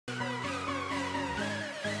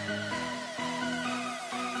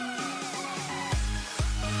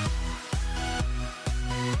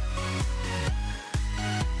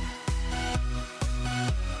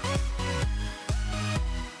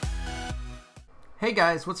Hey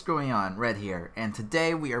guys, what's going on? Red here, and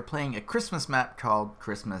today we are playing a Christmas map called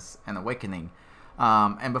Christmas and Awakening.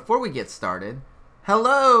 And before we get started,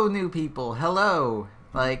 hello new people, hello!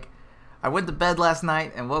 Like, I went to bed last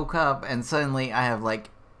night and woke up and suddenly I have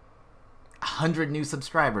like 100 new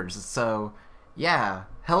subscribers, so yeah,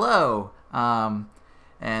 hello!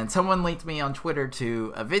 And someone linked me on Twitter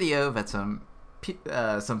to a video that some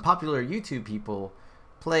popular YouTube people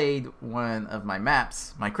played one of my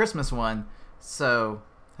maps, my Christmas one. So,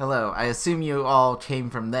 hello. I assume you all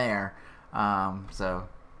came from there. So,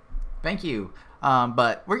 thank you.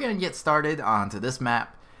 But we're going to get started onto this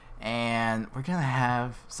map, and we're going to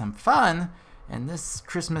have some fun in this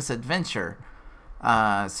Christmas adventure.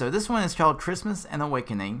 So this one is called Christmas and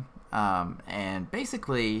Awakening, and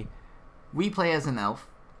basically, we play as an elf.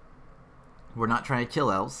 We're not trying to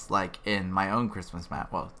kill elves, like in my own Christmas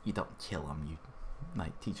map. Well, you don't kill them, you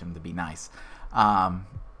like teach them to be nice.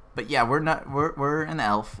 But yeah, we're an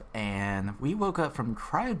elf, and we woke up from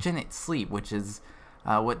cryogenic sleep, which is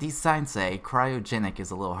what these signs say. Cryogenic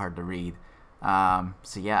is a little hard to read.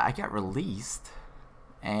 So yeah, I got released,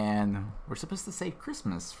 and we're supposed to save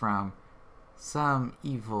Christmas from some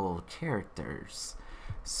evil characters.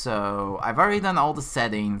 So I've already done all the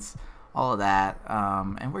settings, all of that,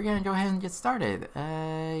 and we're gonna go ahead and get started.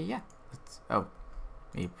 Yeah. Oh,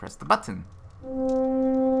 me press the button.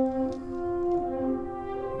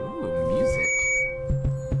 Music.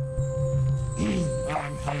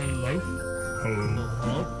 Hello?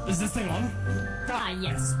 Hello? Is this thing on?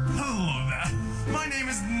 Yes. Hello there. My name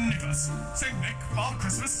is Nicholas. Saint Nick, Father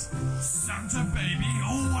Christmas, Santa Baby,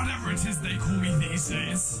 or whatever it is they call me these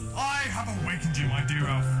days. I have awakened you, my dear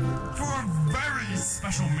elf, for a very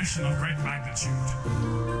special mission of great magnitude.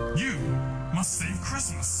 You must save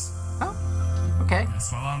Christmas. Oh, okay.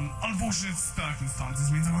 Yes, well, unfortunate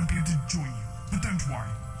circumstances means I won't be able to join you. But don't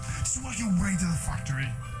worry. Just work your way to the factory.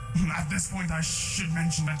 At this point, I should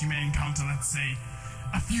mention that you may encounter, let's say,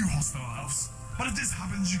 a few hostile elves. But if this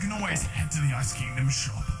happens, you can always head to the Ice Kingdom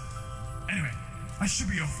shop. Anyway, I should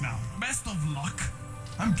be off now. Best of luck.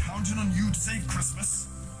 I'm counting on you to save Christmas.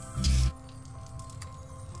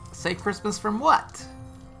 Save Christmas from what?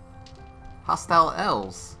 Hostile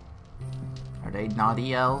elves. Are they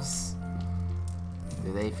naughty elves?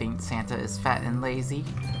 Do they think Santa is fat and lazy?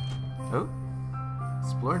 Oh.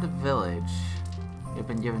 Explore the village. You've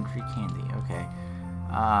been given free candy. Okay.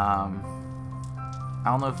 I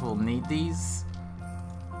don't know if we'll need these.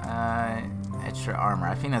 Extra armor.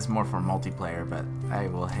 I think that's more for multiplayer, but I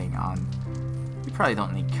will hang on. We probably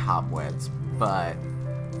don't need cobwebs, but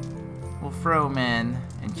we'll throw them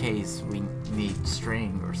in case we need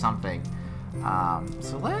string or something.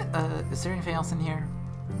 So is there anything else in here?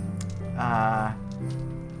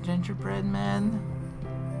 Gingerbread men.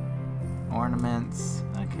 Ornaments.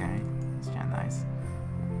 Okay, that's kind of nice.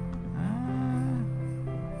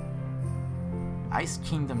 Ice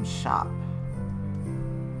Kingdom shop.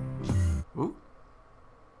 Ooh.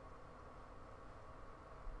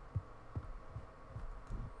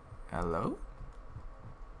 Hello?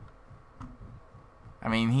 I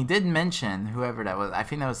mean, he did mention whoever that was. I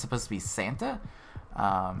think that was supposed to be Santa.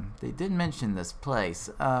 They did mention this place.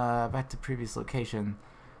 Back to previous location.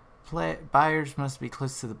 Buyers must be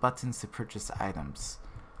close to the buttons to purchase items.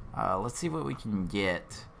 Let's see what we can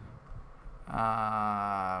get.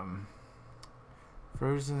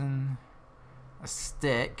 Frozen, a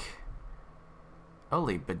stick.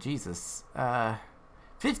 Holy bejesus.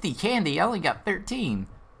 50 candy. I only got 13.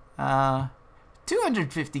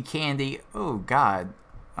 250 candy. Oh god.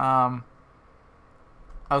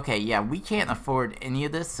 Okay, yeah, we can't afford any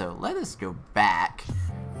of this, so let us go back.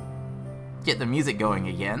 Get the music going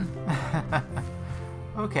again.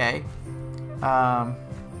 Okay. Oh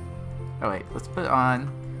wait, let's put on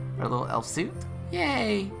our little elf suit.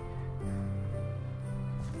 Yay!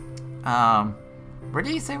 Where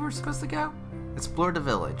did he say we're supposed to go? Explore the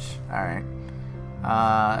village. Alright.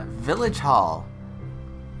 Village Hall.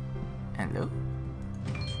 Hello?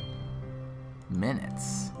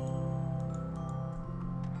 Minutes.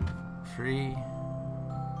 3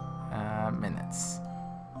 minutes.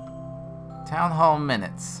 Town Hall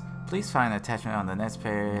minutes. Please find attachment on the next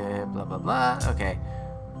page. Blah blah blah. Okay.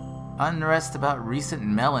 Unrest about recent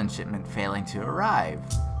melon shipment failing to arrive.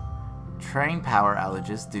 Train power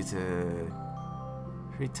outages due to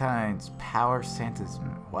 3 times power Santa's.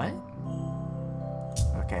 What?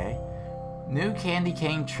 Okay. New candy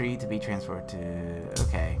cane tree to be transferred to.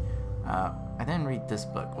 Okay. I didn't read this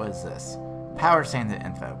book. What is this? Power Santa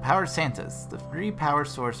info. Power Santas, the free power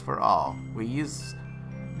source for all. We use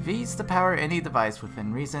these to power any device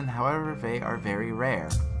within reason, however they are very rare.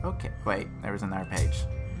 Okay, wait, there was another page.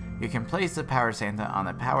 You can place the Power Santa on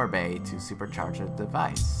a power bay to supercharge a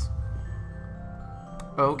device.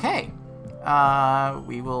 Okay.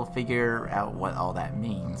 We will figure out what all that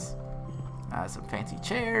means. Some fancy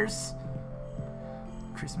chairs.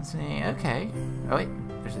 Christmas tree. Okay. Oh wait,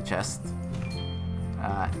 there's a chest.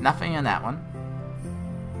 Nothing in that one.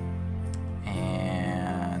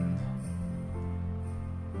 And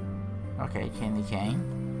okay, candy cane.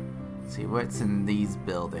 Let's see what's in these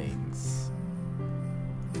buildings.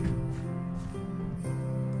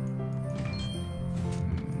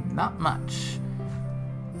 Not much.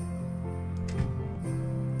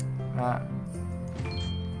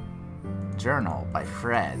 Journal by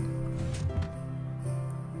Fred.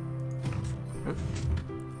 Oop.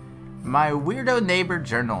 My weirdo neighbor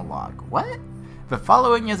journal log. What? The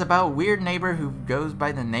following is about a weird neighbor who goes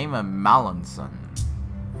by the name of Mallinson.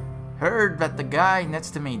 Heard that the guy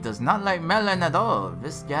next to me does not like melon at all.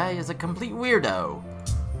 This guy is a complete weirdo.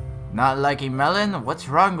 Not liking melon? What's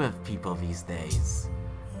wrong with people these days?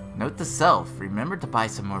 Note to self, remember to buy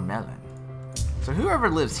some more melon. So whoever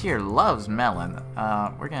lives here loves melon.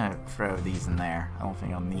 We're gonna throw these in there. I don't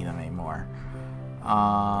think I'll need them anymore.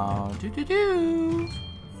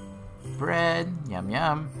 Bread, yum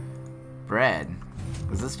yum. Bread.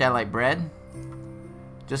 Does this guy like bread?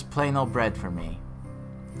 Just plain old bread for me.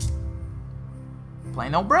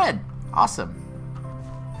 Plain old bread. Awesome.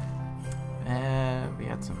 We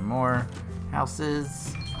got some more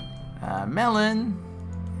houses. Melon.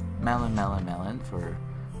 Melon for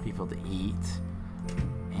people to eat.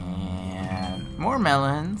 And more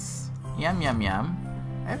melons. Yum yum yum.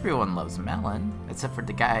 Everyone loves melon, except for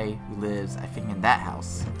the guy who lives, I think, in that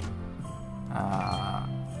house.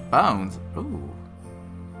 Bones. Ooh.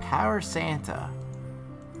 Power Santa.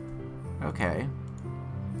 Okay.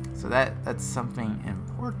 So that's something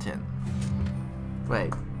important.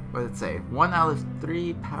 Wait, what did it say? 1 out of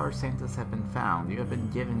 3 Power Santas have been found. You have been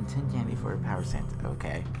given 10 candy for a Power Santa.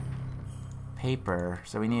 Okay. Paper.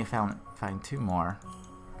 So we need to find 2 more.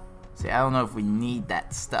 See, I don't know if we need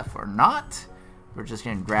that stuff or not. We're just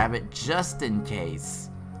gonna grab it just in case.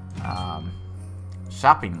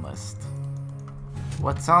 Shopping list.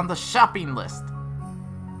 What's on the shopping list?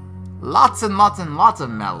 Lots and lots and lots of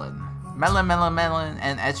melon. Melon,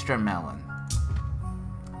 and extra melon.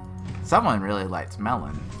 Someone really likes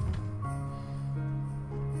melon.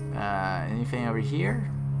 Anything over here?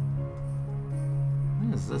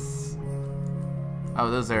 What is this? Oh,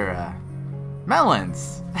 those are,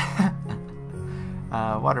 melons!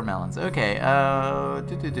 Watermelons. Okay,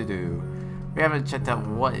 We haven't checked out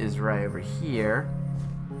what is right over here.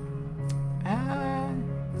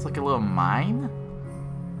 It's like a little mine?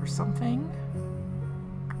 Or something?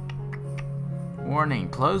 Warning,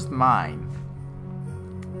 closed mine.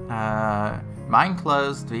 Mine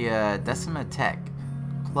closed via Decima Tech.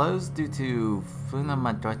 Closed due to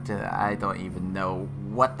Funamadota. I don't even know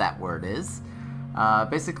what that word is.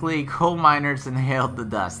 Basically, coal miners inhaled the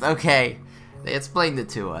dust. Okay, they explained it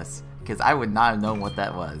to us, because I would not have known what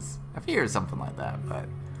that was. I figured something like that, but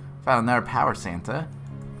found another Power Santa.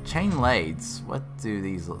 Chain lathes. What do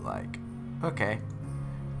these look like? Okay.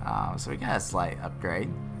 So we got a slight upgrade.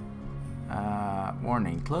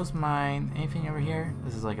 Warning, closed mine. Anything over here?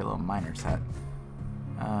 This is like a little miner's hut.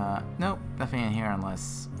 Nope, nothing in here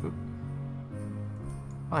unless... Oop.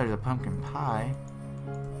 Oh, there's a pumpkin pie.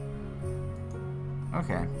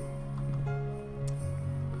 Okay.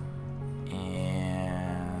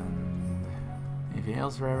 And... anything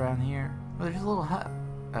else right around here? Oh, there's a little hut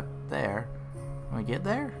up there. Can we get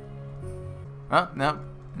there? Oh, nope.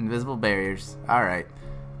 Invisible barriers. Alright.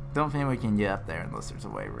 Don't think we can get up there unless there's a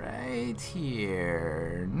way right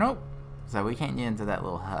here. Nope. So we can't get into that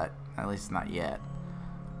little hut. At least not yet.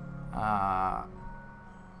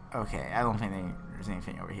 Okay, I don't think there's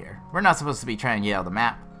anything over here. We're not supposed to be trying to get out of the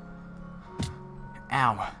map.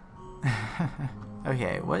 Ow.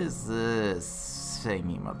 Okay, what is this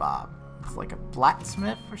thingy-mabob? It's like a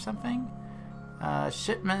blacksmith or something?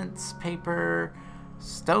 Shipments, paper,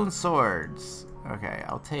 stone swords. Okay,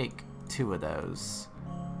 I'll take 2 of those.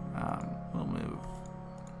 We'll move.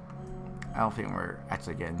 I don't think we're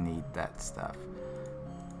actually gonna need that stuff.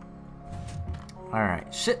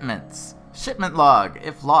 Alright, shipments. Shipment log.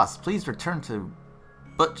 If lost, please return to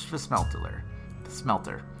Butch the smelter.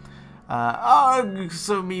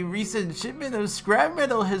 So me recent shipment of scrap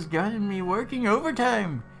metal has gotten me working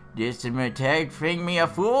overtime. This tag think me a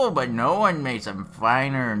fool, but no one makes a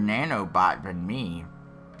finer nanobot than me.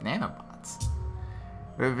 Nanobots?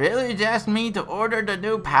 The village asked me to order the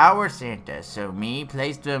new Power Santa, so me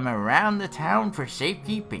placed them around the town for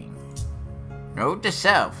safekeeping. Note to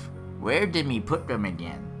self, where did me put them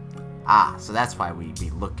again? Ah, so that's why we'd be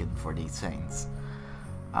looking for these things.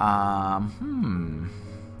 What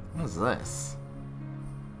is this?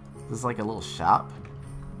 Is this like a little shop?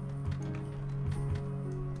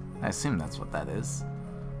 I assume that's what that is.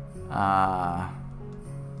 Oh,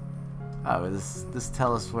 this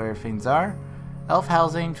tell us where things are. Elf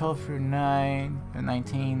housing, 12 through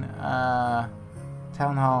 19.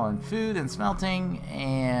 Town hall and food and smelting.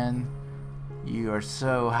 And you are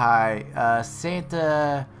so high.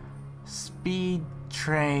 Santa speed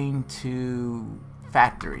train to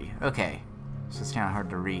factory. Okay. It's just kind of hard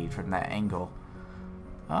to read from that angle.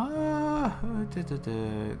 That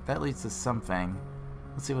leads to something.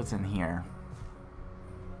 Let's see what's in here.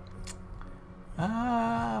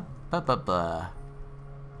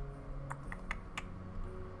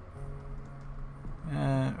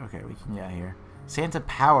 Okay, we can get out here. Santa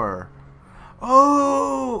Power.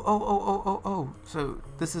 Oh. So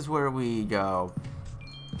this is where we go.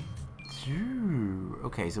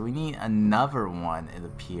 Okay, so we need another one, it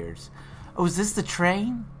appears. Oh, is this the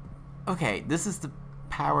train? Okay, this is the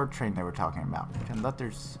power train that we're talking about.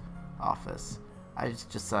 Conductor's office. I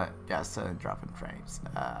just got sudden drop in frames.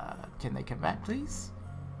 Can they come back, please?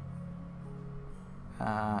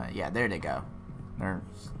 Yeah, there they go. They're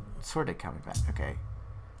sort of coming back. Okay.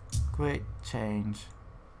 Quick change.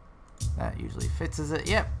 That usually fixes it.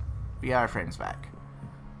 Yep. We got our frames back.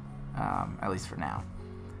 At least for now.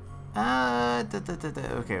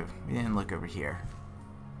 Okay, we didn't look over here.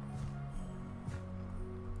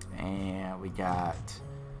 And we got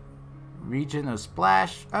region of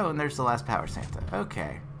splash. Oh, and there's the last power Santa.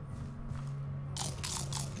 Okay.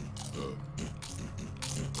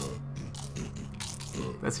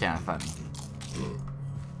 That's kind of funny.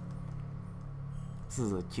 This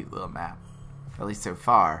is a cute little map. At least so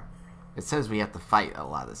far. It says we have to fight a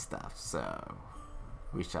lot of stuff, so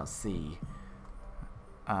we shall see.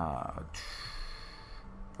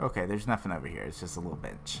 Okay, there's nothing over here. It's just a little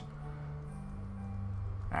bench.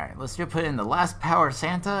 Alright, let's go put in the last power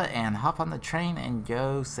Santa and hop on the train and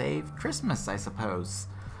go save Christmas, I suppose.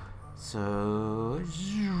 So...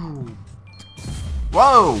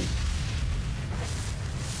 Whoa!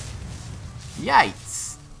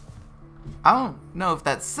 Yikes! I don't know if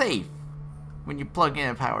that's safe when you plug in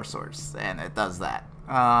a power source, and it does that.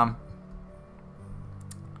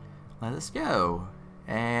 Let us go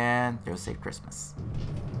and go save Christmas.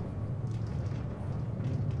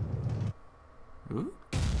 Ooh.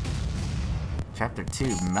 Chapter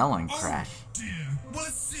 2, Melon Crash. Oh dear. Well,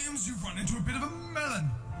 it seems you've run into a bit of a melon.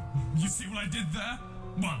 You see what I did there?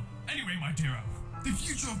 Well, anyway, my dear elf, the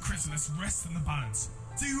future of Christmas rests in the balance,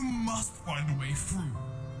 so you must find a way through.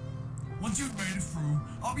 Once you've made it through,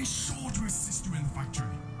 I'll be sure to assist you in the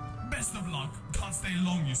factory. Best of luck. Can't stay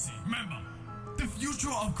long, you see. Remember, the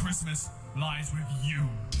future of Christmas lies with you.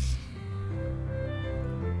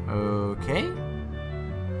 Okay.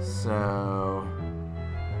 So...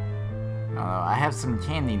 I have some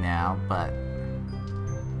candy now, but...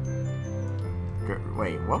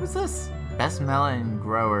 Wait, what was this? Best Melon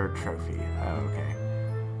Grower Trophy. Oh, okay.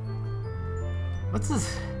 What's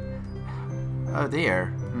this? Oh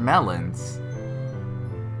dear. Melons.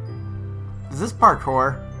 Is this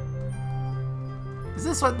parkour? Is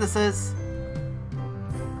this what this is?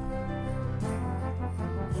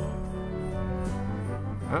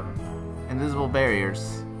 Oh. Invisible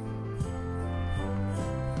barriers.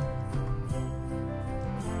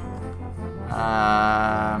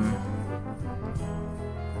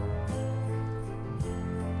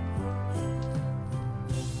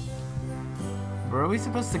 Where are we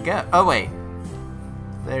supposed to go? Oh, wait.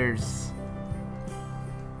 There's...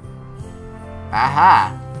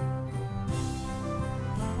 Aha!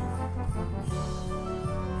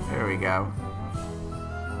 There we go.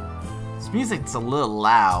 This music's a little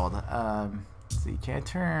loud. Let's see, can I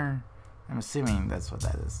turn... I'm assuming that's what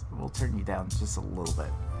that is. We'll turn you down just a little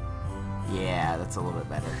bit. Yeah, that's a little bit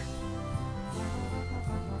better.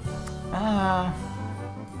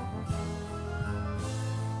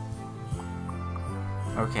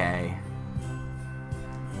 Okay.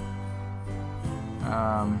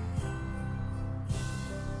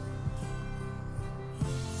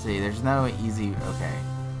 See, there's no easy... Okay.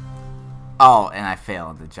 Oh, and I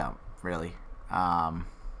failed the jump. Really?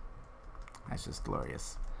 That's just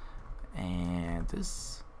glorious. And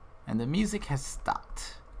this... And the music has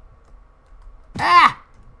stopped. Ah!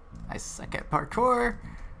 I suck at parkour.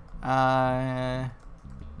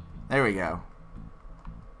 There we go.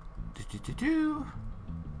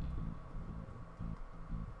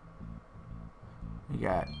 We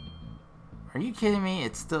got... Are you kidding me?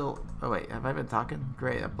 It's still... Oh wait, have I been talking?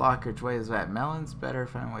 Great, a blocker. Which way is that? Melons? Better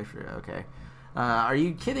find a way for... Okay. Are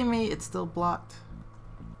you kidding me? It's still blocked.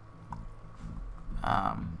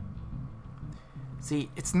 See,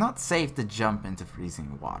 it's not safe to jump into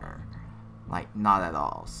freezing water. Like, not at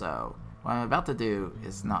all. So, what I'm about to do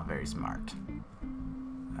is not very smart.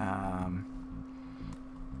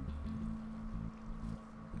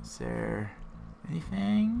 Is there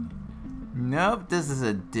anything? Nope, this is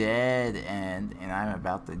a dead end, and I'm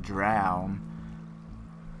about to drown.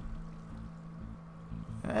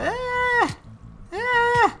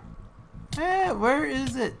 Where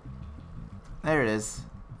is it? There it is.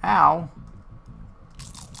 Ow.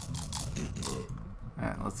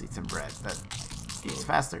 Let's eat some bread. That eats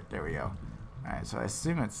faster. There we go. Alright, so I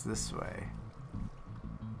assume it's this way.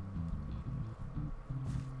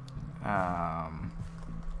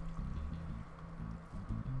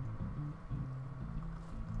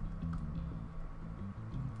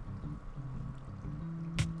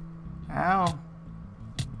 Ow.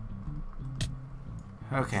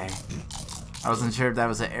 Okay. I wasn't sure if that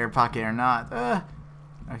was an air pocket or not.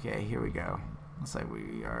 Okay, here we go. Looks like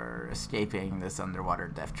we are escaping this underwater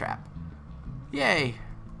death trap. Yay!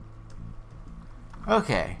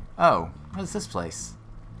 Okay. Oh, what is this place?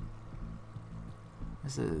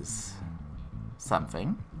 This is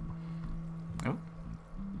something. Oh.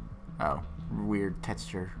 Oh, weird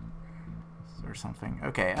texture or something.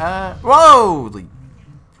 Okay. Whoa!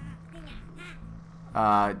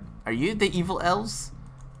 Are you the evil elves?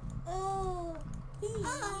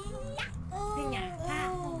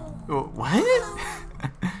 What?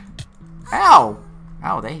 Ow!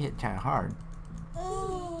 Ow, they hit kind of hard.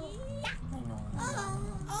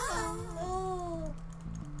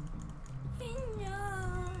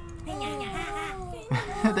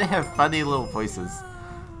 They have funny little voices.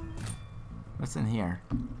 What's in here?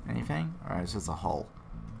 Anything? Or it's just a hole?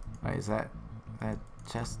 Wait, is that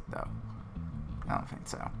chest? No. I don't think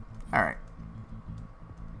so. Alright.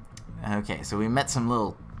 Okay, so we met some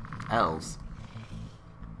little elves.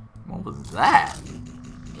 What was that?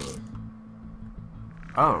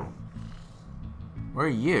 Oh. Where are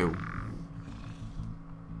you?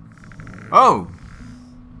 Oh!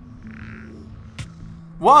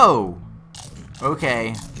 Whoa!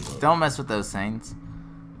 Okay. Don't mess with those things.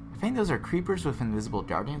 I think those are creepers with invisible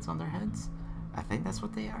guardians on their heads. I think that's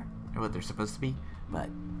what they are. Or what they're supposed to be. But...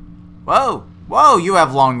 Whoa! Whoa! You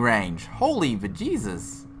have long range! Holy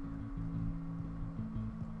bejesus!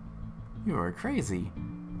 You are crazy.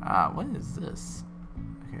 What is this?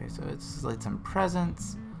 Okay, so it's like some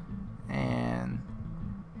presents. And...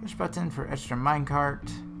 push button for extra minecart.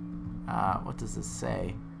 What does this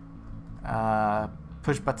say?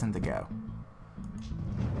 Push button to go.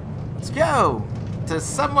 Let's go! To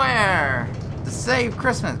somewhere! To save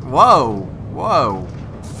Christmas! Whoa! Whoa!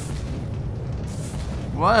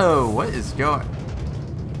 Whoa! What is going...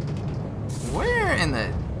 Where in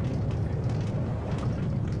the...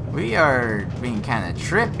 We are being kind of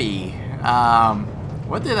trippy.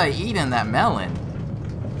 What did I eat in that melon?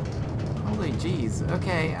 Holy jeez.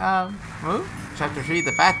 Okay, Chapter 3,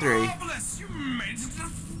 the factory. Marvelous! You made it to the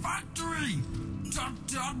factory! Dot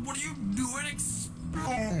dot, what are you doing?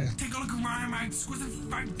 Explore! Take a look around my exquisite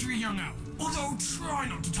factory, young elf. Although, try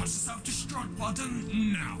not to touch the self-destruct button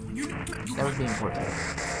now. That would be important.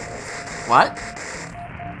 What?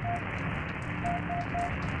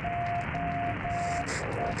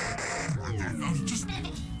 Oh, just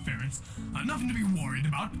ferrets. Nothing to be worried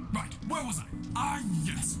about. Right, where was I? Ah,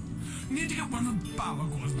 yes. Need to get one of the power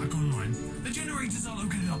cores back online. The generators are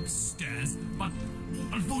located upstairs, but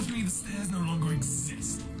unfortunately the stairs no longer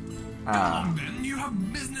exist. Come along then, you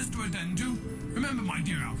have business to attend to. Remember, my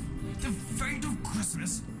dear elf, the fate of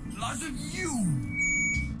Christmas lies with you.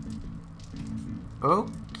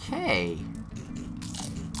 Okay.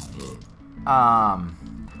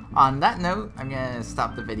 On that note, I'm gonna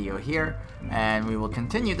stop the video here, and we will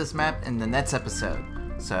continue this map in the next episode.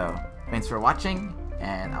 So, thanks for watching,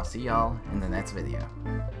 and I'll see y'all in the next video.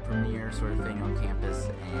 Premiere sort of thing on campus,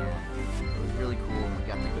 and it was really cool. We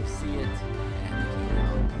got to go see it, and it came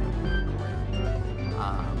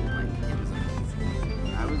out. Like, it was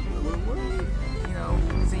amazing. I was a little worried, you know,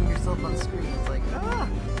 seeing yourself on screen. It's like,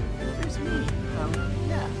 there's me.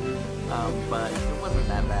 Yeah. But it wasn't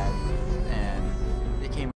that bad.